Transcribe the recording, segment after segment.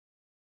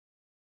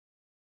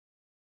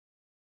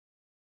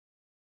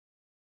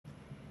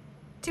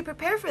To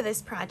prepare for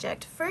this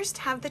project, first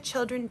have the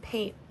children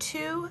paint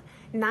two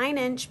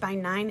 9-inch by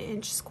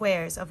 9-inch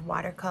squares of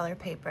watercolor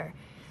paper.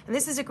 And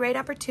this is a great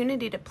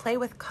opportunity to play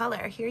with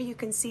color. Here you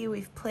can see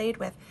we've played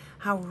with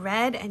how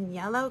red and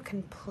yellow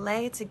can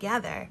play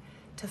together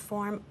to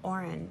form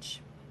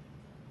orange.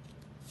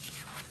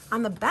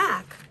 On the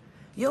back,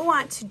 you'll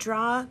want to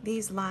draw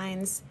these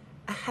lines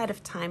ahead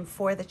of time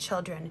for the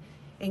children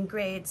in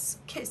grades,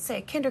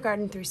 say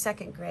kindergarten through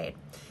 2nd grade.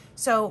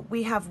 So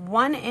we have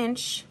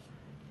 1-inch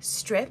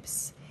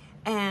strips,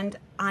 and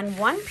on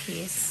one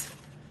piece,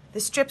 the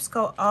strips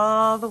go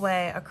all the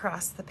way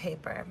across the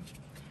paper.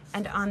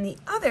 And on the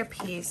other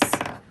piece,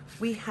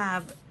 we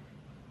have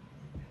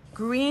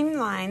green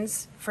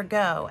lines for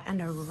go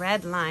and a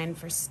red line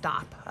for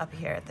stop up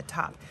here at the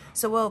top.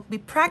 So we'll be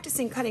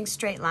practicing cutting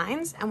straight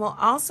lines, and we'll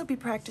also be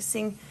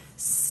practicing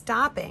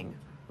stopping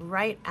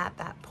right at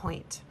that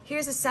point.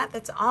 Here's a set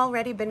that's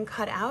already been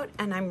cut out,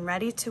 and I'm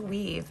ready to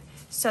weave.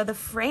 So the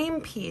frame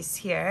piece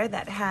here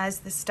that has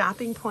the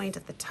stopping point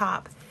at the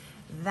top,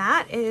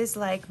 that is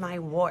like my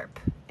warp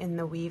in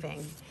the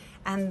weaving.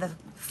 And the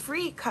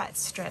free cut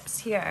strips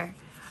here,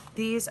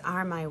 these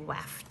are my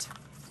weft.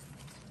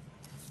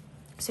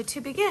 So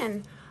to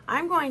begin,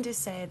 I'm going to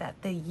say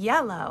that the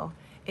yellow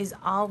is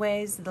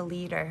always the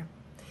leader.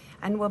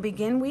 And we'll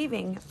begin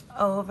weaving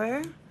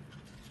over,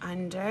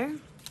 under,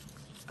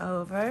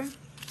 all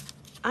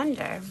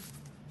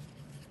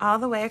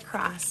the way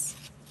across.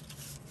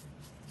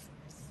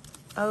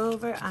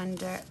 Over,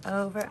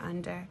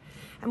 under.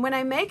 And when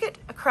I make it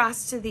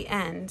across to the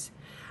end,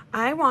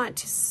 I want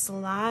to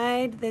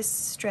slide this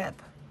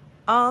strip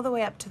all the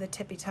way up to the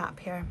tippy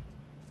top here.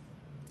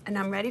 And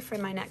I'm ready for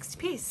my next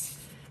piece.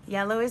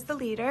 Yellow is the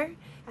leader,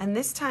 and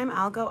this time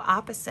I'll go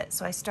opposite.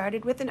 So I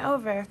started with an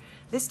over.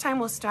 This time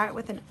we'll start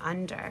with an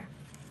under.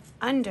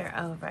 Under,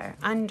 over.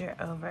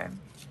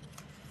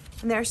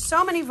 And there are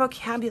so many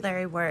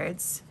vocabulary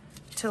words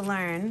to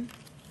learn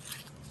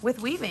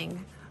with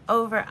weaving.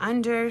 Over,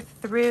 under,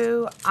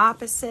 through,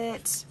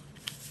 opposite.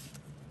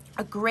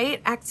 A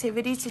great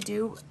activity to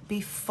do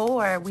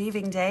before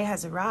weaving day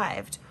has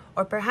arrived,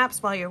 or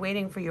perhaps while you're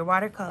waiting for your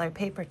watercolor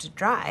paper to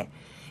dry,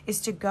 is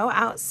to go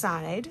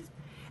outside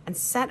and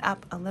set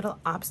up a little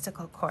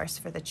obstacle course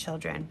for the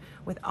children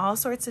with all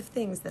sorts of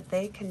things that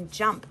they can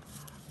jump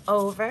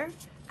over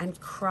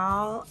and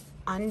crawl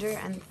under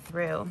and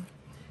through.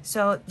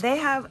 So they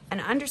have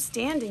an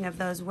understanding of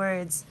those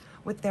words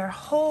with their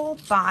whole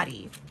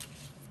body.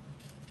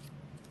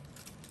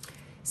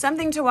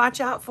 Something to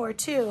watch out for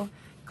too,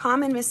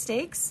 common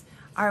mistakes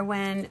are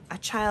when a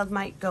child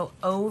might go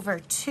over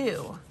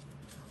 2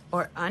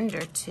 or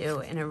under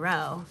 2 in a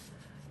row.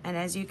 And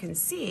as you can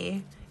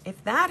see,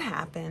 if that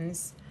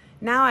happens,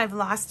 now I've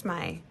lost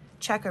my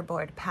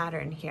checkerboard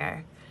pattern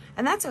here.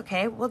 And that's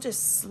okay, we'll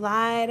just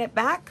slide it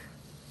back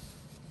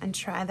and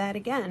try that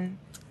again.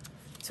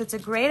 So it's a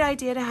great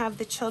idea to have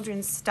the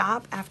children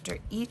stop after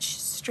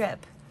each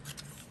strip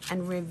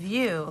and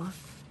review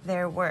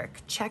their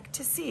work. Check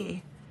to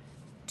see,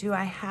 do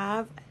I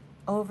have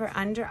over,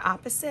 under,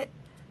 opposite,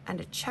 and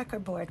a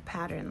checkerboard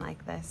pattern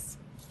like this?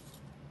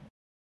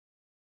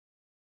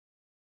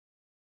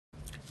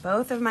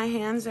 Both of my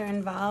hands are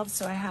involved,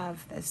 so I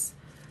have this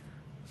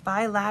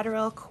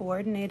bilateral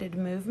coordinated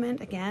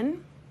movement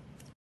again.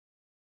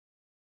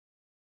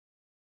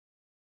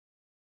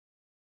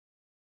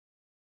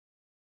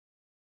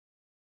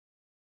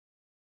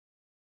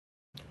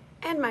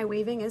 And my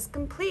weaving is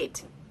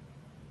complete.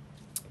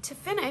 To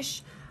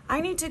finish,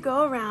 I need to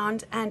go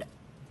around and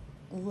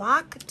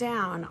lock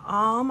down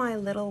all my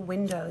little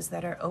windows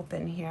that are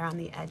open here on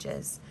the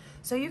edges.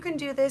 So you can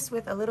do this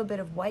with a little bit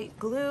of white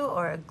glue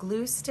or a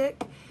glue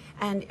stick.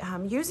 And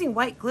using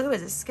white glue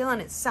is a skill in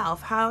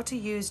itself, how to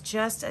use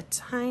just a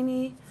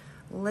tiny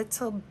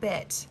little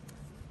bit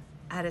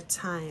at a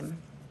time.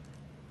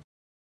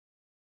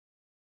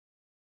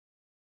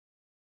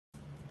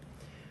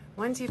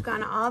 Once you've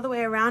gone all the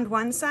way around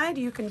one side,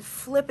 you can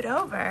flip it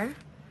over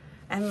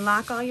and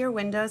lock all your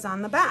windows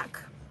on the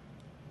back.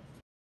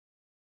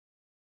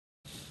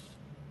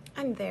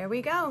 And there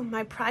we go.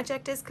 My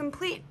project is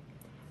complete.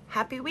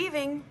 Happy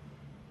weaving!